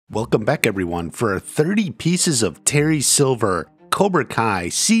Welcome back everyone for 30 pieces of Terry Silver, Cobra Kai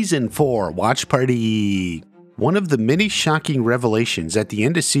Season 4 Watch Party. One of the many shocking revelations at the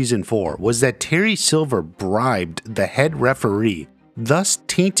end of Season 4 was that Terry Silver bribed the head referee, thus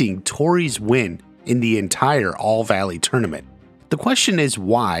tainting Tory's win in the entire All Valley tournament. The question is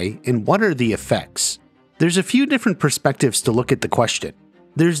why and what are the effects? There's a few different perspectives to look at the question.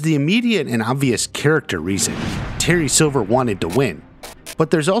 There's the immediate and obvious character reason. Terry Silver wanted to win. But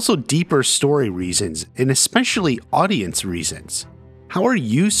there's also deeper story reasons, and especially audience reasons. How are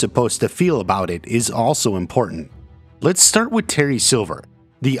you supposed to feel about it is also important. Let's start with Terry Silver,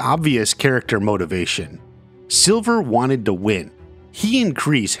 the obvious character motivation. Silver wanted to win. He and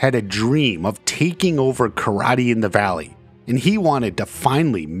Kreese had a dream of taking over karate in the valley, and he wanted to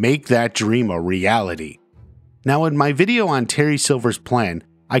finally make that dream a reality. Now in my video on Terry Silver's plan,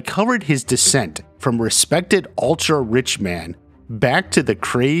 I covered his descent from respected ultra-rich man back to the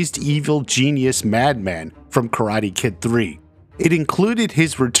crazed evil genius madman from Karate Kid 3. It included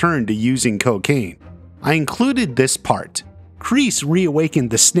his return to using cocaine. I included this part. Kreese reawakened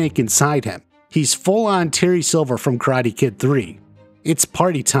the snake inside him. He's full-on Terry Silver from Karate Kid 3. It's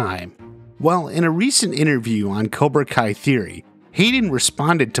party time. Well, in a recent interview on Cobra Kai Theory, Hayden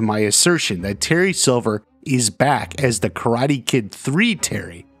responded to my assertion that Terry Silver is back as the Karate Kid 3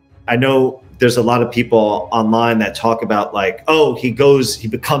 Terry. I know there's a lot of people online that talk about like, oh, he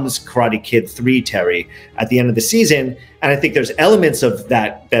becomes Karate Kid 3 Terry at the end of the season. And I think there's elements of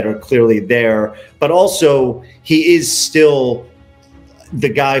that that are clearly there, but also he is still the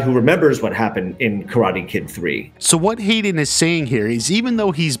guy who remembers what happened in Karate Kid 3. So what Hayden is saying here is even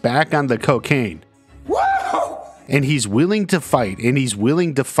though he's back on the cocaine, whoa, and he's willing to fight and he's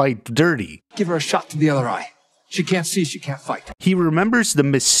willing to fight dirty. Give her a shot to the other eye. She can't see, she can't fight. He remembers the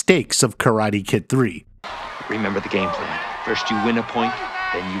mistakes of Karate Kid 3. Remember the game plan. First you win a point,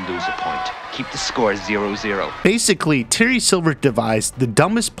 then you lose a point. Keep the score 0-0. Basically, Terry Silver devised the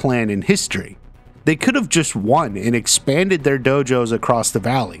dumbest plan in history. They could have just won and expanded their dojos across the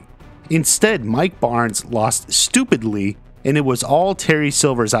valley. Instead, Mike Barnes lost stupidly, and it was all Terry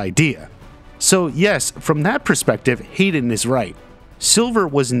Silver's idea. So yes, from that perspective, Hayden is right. Silver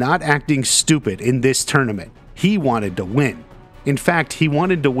was not acting stupid in this tournament. He wanted to win. In fact, he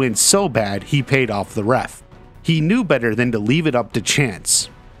wanted to win so bad he paid off the ref. He knew better than to leave it up to chance.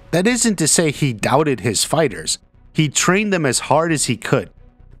 That isn't to say he doubted his fighters. He trained them as hard as he could.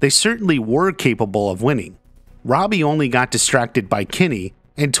 They certainly were capable of winning. Robbie only got distracted by Kenny,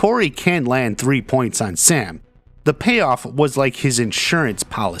 and Tory can land 3 points on Sam. The payoff was like his insurance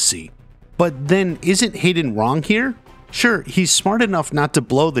policy. But then isn't Hayden wrong here? Sure, he's smart enough not to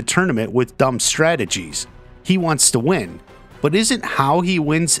blow the tournament with dumb strategies. He wants to win, but isn't how he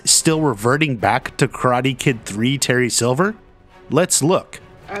wins still reverting back to Karate Kid 3 Terry Silver? Let's look.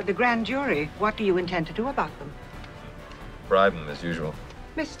 The grand jury, what do you intend to do about them? Bribe them as usual.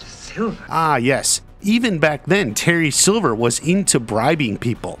 Mr. Silver. Ah yes, even back then Terry Silver was into bribing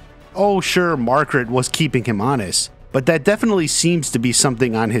people. Oh sure, Margaret was keeping him honest, but that definitely seems to be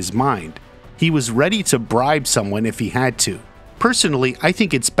something on his mind. He was ready to bribe someone if he had to. Personally, I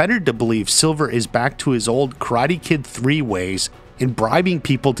think it's better to believe Silver is back to his old Karate Kid 3 ways, and bribing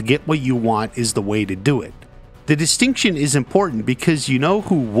people to get what you want is the way to do it. The distinction is important because you know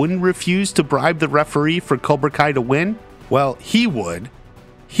who wouldn't refuse to bribe the referee for Cobra Kai to win? Well, he would.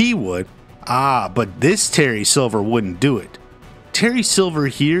 He would. Ah, but this Terry Silver wouldn't do it. Terry Silver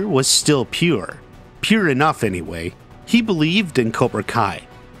here was still pure. Pure enough anyway. He believed in Cobra Kai.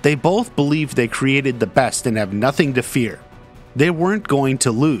 They both believed they created the best and have nothing to fear. They weren't going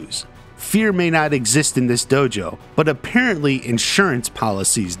to lose. Fear may not exist in this dojo, but apparently insurance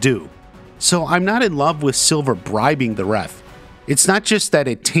policies do. So I'm not in love with Silver bribing the ref. It's not just that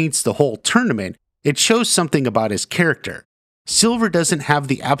it taints the whole tournament, it shows something about his character. Silver doesn't have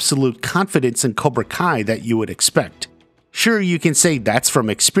the absolute confidence in Cobra Kai that you would expect. Sure, you can say that's from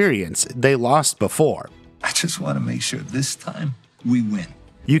experience, they lost before. I just want to make sure this time we win.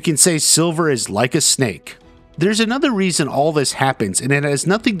 You can say Silver is like a snake. There's another reason all this happens, and it has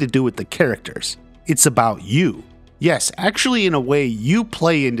nothing to do with the characters. It's about you. Yes, actually in a way you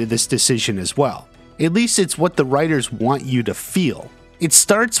play into this decision as well. At least it's what the writers want you to feel. It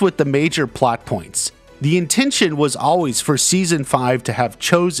starts with the major plot points. The intention was always for Season 5 to have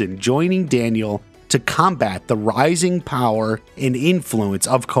Chosen joining Daniel to combat the rising power and influence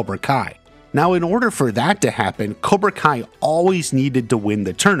of Cobra Kai. Now in order for that to happen, Cobra Kai always needed to win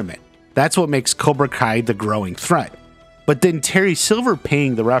the tournament. That's what makes Cobra Kai the growing threat. But then Terry Silver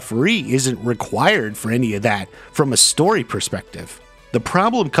paying the referee isn't required for any of that from a story perspective. The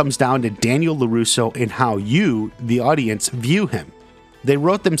problem comes down to Daniel LaRusso and how you, the audience, view him. They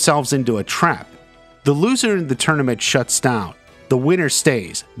wrote themselves into a trap. The loser in the tournament shuts down. The winner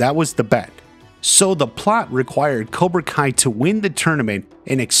stays. That was the bet. So the plot required Cobra Kai to win the tournament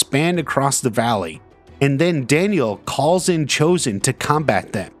and expand across the valley. And then Daniel calls in Chosen to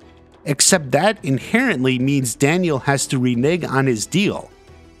combat them. Except that inherently means Daniel has to renege on his deal.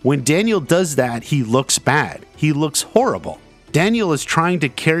 When Daniel does that, he looks bad. He looks horrible. Daniel is trying to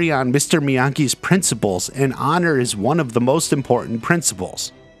carry on Mr. Miyagi's principles, and honor is one of the most important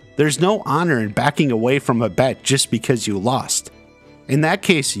principles. There's no honor in backing away from a bet just because you lost. In that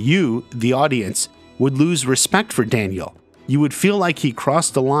case, you, the audience, would lose respect for Daniel. You would feel like he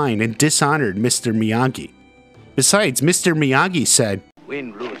crossed the line and dishonored Mr. Miyagi. Besides, Mr. Miyagi said,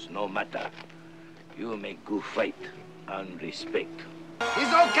 "Win, lose, no matter. You make good fight and respect."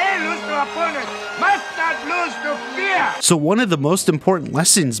 It's okay lose to opponent, must not lose to fear. So one of the most important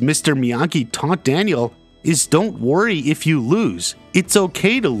lessons Mr. Miyagi taught Daniel is don't worry if you lose. It's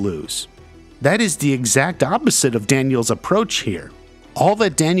okay to lose. That is the exact opposite of Daniel's approach here. All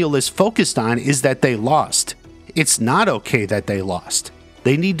that Daniel is focused on is that they lost. It's not okay that they lost.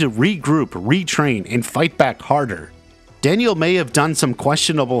 They need to regroup, retrain, and fight back harder. Daniel may have done some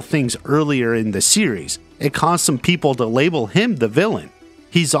questionable things earlier in the series. It caused some people to label him the villain.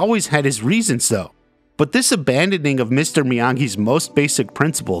 He's always had his reasons though. But this abandoning of Mr. Miyagi's most basic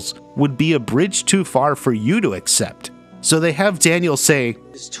principles would be a bridge too far for you to accept. So they have Daniel say,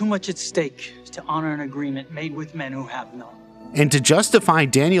 "There's too much at stake to honor an agreement made with men who have none." And to justify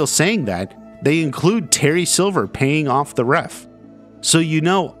Daniel saying that, they include Terry Silver paying off the ref. So you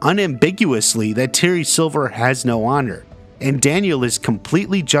know unambiguously that Terry Silver has no honor, and Daniel is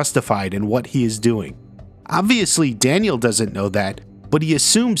completely justified in what he is doing. Obviously, Daniel doesn't know that, but he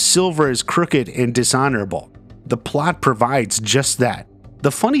assumes Silver is crooked and dishonorable. The plot provides just that.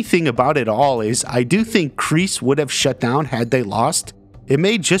 The funny thing about it all is I do think Kreese would have shut down had they lost. It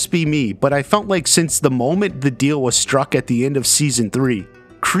may just be me, but I felt like since the moment the deal was struck at the end of Season 3,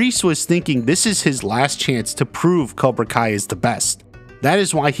 Kreese was thinking this is his last chance to prove Cobra Kai is the best. That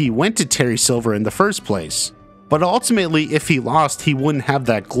is why he went to Terry Silver in the first place. But ultimately, if he lost, he wouldn't have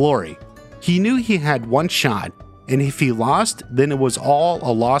that glory. He knew he had one shot, and if he lost, then it was all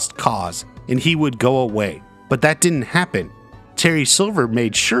a lost cause, and he would go away. But that didn't happen. Terry Silver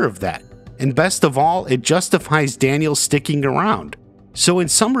made sure of that. And best of all, it justifies Daniel sticking around. So in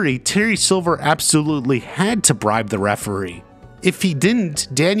summary, Terry Silver absolutely had to bribe the referee. If he didn't,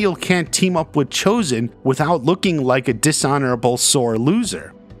 Daniel can't team up with Chosen without looking like a dishonorable sore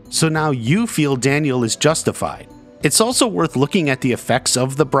loser. So now you feel Daniel is justified. It's also worth looking at the effects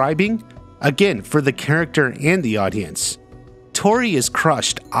of the bribing, again for the character and the audience. Tory is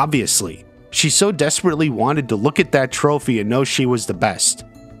crushed, obviously. She so desperately wanted to look at that trophy and know she was the best.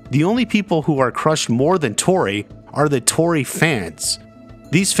 The only people who are crushed more than Tory are the Tory fans.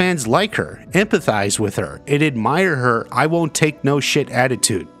 These fans like her, empathize with her, and admire her I won't take no shit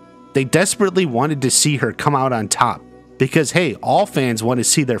attitude. They desperately wanted to see her come out on top, because hey, all fans want to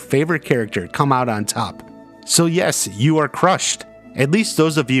see their favorite character come out on top. So yes, you are crushed. At least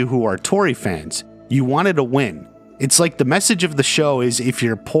those of you who are Tory fans, you wanted a win. It's like the message of the show is if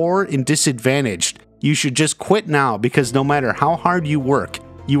you're poor and disadvantaged, you should just quit now because no matter how hard you work,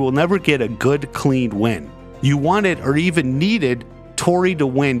 you will never get a good, clean win. You wanted or even needed Tory to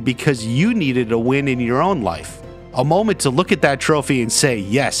win because you needed a win in your own life. A moment to look at that trophy and say,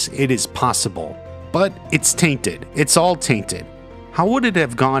 yes, it is possible. But it's tainted. It's all tainted. How would it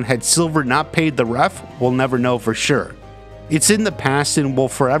have gone had Silver not paid the ref? We'll never know for sure. It's in the past and will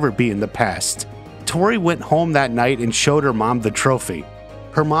forever be in the past. Tory went home that night and showed her mom the trophy.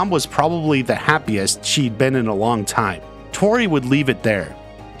 Her mom was probably the happiest she'd been in a long time. Tory would leave it there.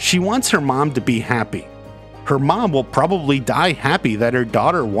 She wants her mom to be happy. Her mom will probably die happy that her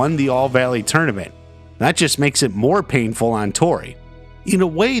daughter won the All Valley tournament. That just makes it more painful on Tory. In a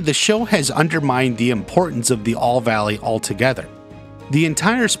way, the show has undermined the importance of the All Valley altogether. The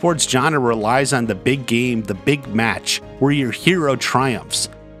entire sports genre relies on the big game, the big match, where your hero triumphs.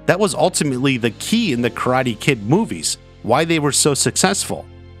 That was ultimately the key in the Karate Kid movies, why they were so successful.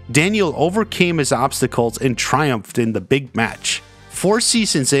 Daniel overcame his obstacles and triumphed in the big match. 4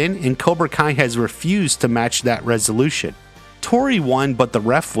 seasons in, and Cobra Kai has refused to match that resolution. Tory won, but the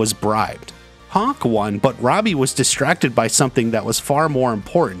ref was bribed. Hawk won, but Robbie was distracted by something that was far more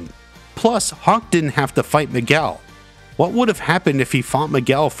important. Plus, Hawk didn't have to fight Miguel. What would have happened if he fought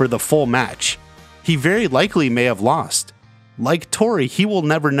Miguel for the full match? He very likely may have lost. Like Tory, he will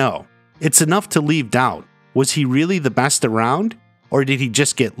never know. It's enough to leave doubt. Was he really the best around? Or did he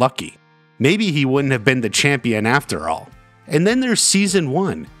just get lucky? Maybe he wouldn't have been the champion after all. And then there's Season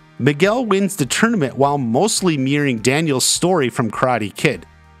 1. Miguel wins the tournament while mostly mirroring Daniel's story from Karate Kid,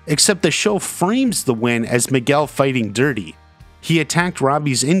 except the show frames the win as Miguel fighting dirty. He attacked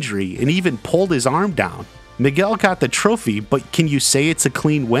Robbie's injury and even pulled his arm down. Miguel got the trophy, but can you say it's a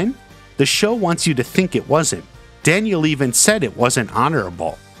clean win? The show wants you to think it wasn't. Daniel even said it wasn't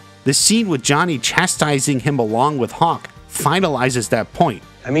honorable. The scene with Johnny chastising him along with Hawk finalizes that point.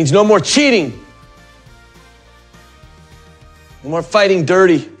 That means no more cheating. No more fighting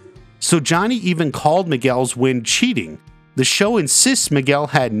dirty. So Johnny even called Miguel's win cheating. The show insists Miguel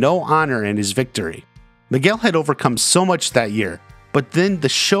had no honor in his victory. Miguel had overcome so much that year, but then the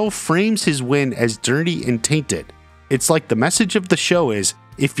show frames his win as dirty and tainted. It's like the message of the show is,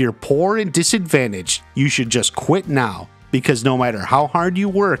 if you're poor and disadvantaged, you should just quit now, because no matter how hard you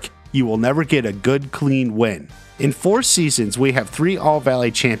work, you will never get a good, clean win. In 4 seasons, we have 3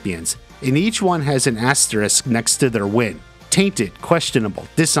 All-Valley champions, and each one has an asterisk next to their win. Tainted, questionable,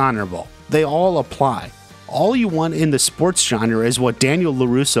 dishonorable. They all apply. All you want in the sports genre is what Daniel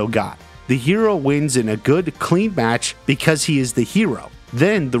LaRusso got. The hero wins in a good, clean match because he is the hero.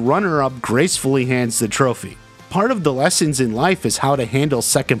 Then the runner-up gracefully hands the trophy. Part of the lessons in life is how to handle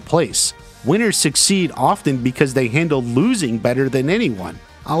second place. Winners succeed often because they handle losing better than anyone.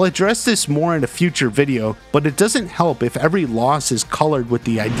 I'll address this more in a future video, but it doesn't help if every loss is colored with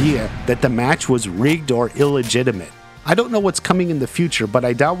the idea that the match was rigged or illegitimate. I don't know what's coming in the future, but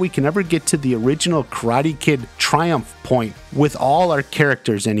I doubt we can ever get to the original Karate Kid triumph point with all our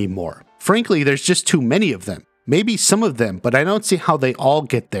characters anymore. Frankly, there's just too many of them. Maybe some of them, but I don't see how they all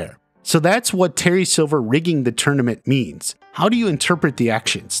get there. So that's what Terry Silver rigging the tournament means. How do you interpret the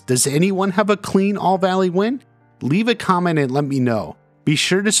actions? Does anyone have a clean All-Valley win? Leave a comment and let me know. Be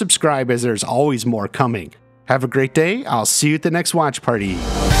sure to subscribe as there's always more coming. Have a great day. I'll see you at the next watch party.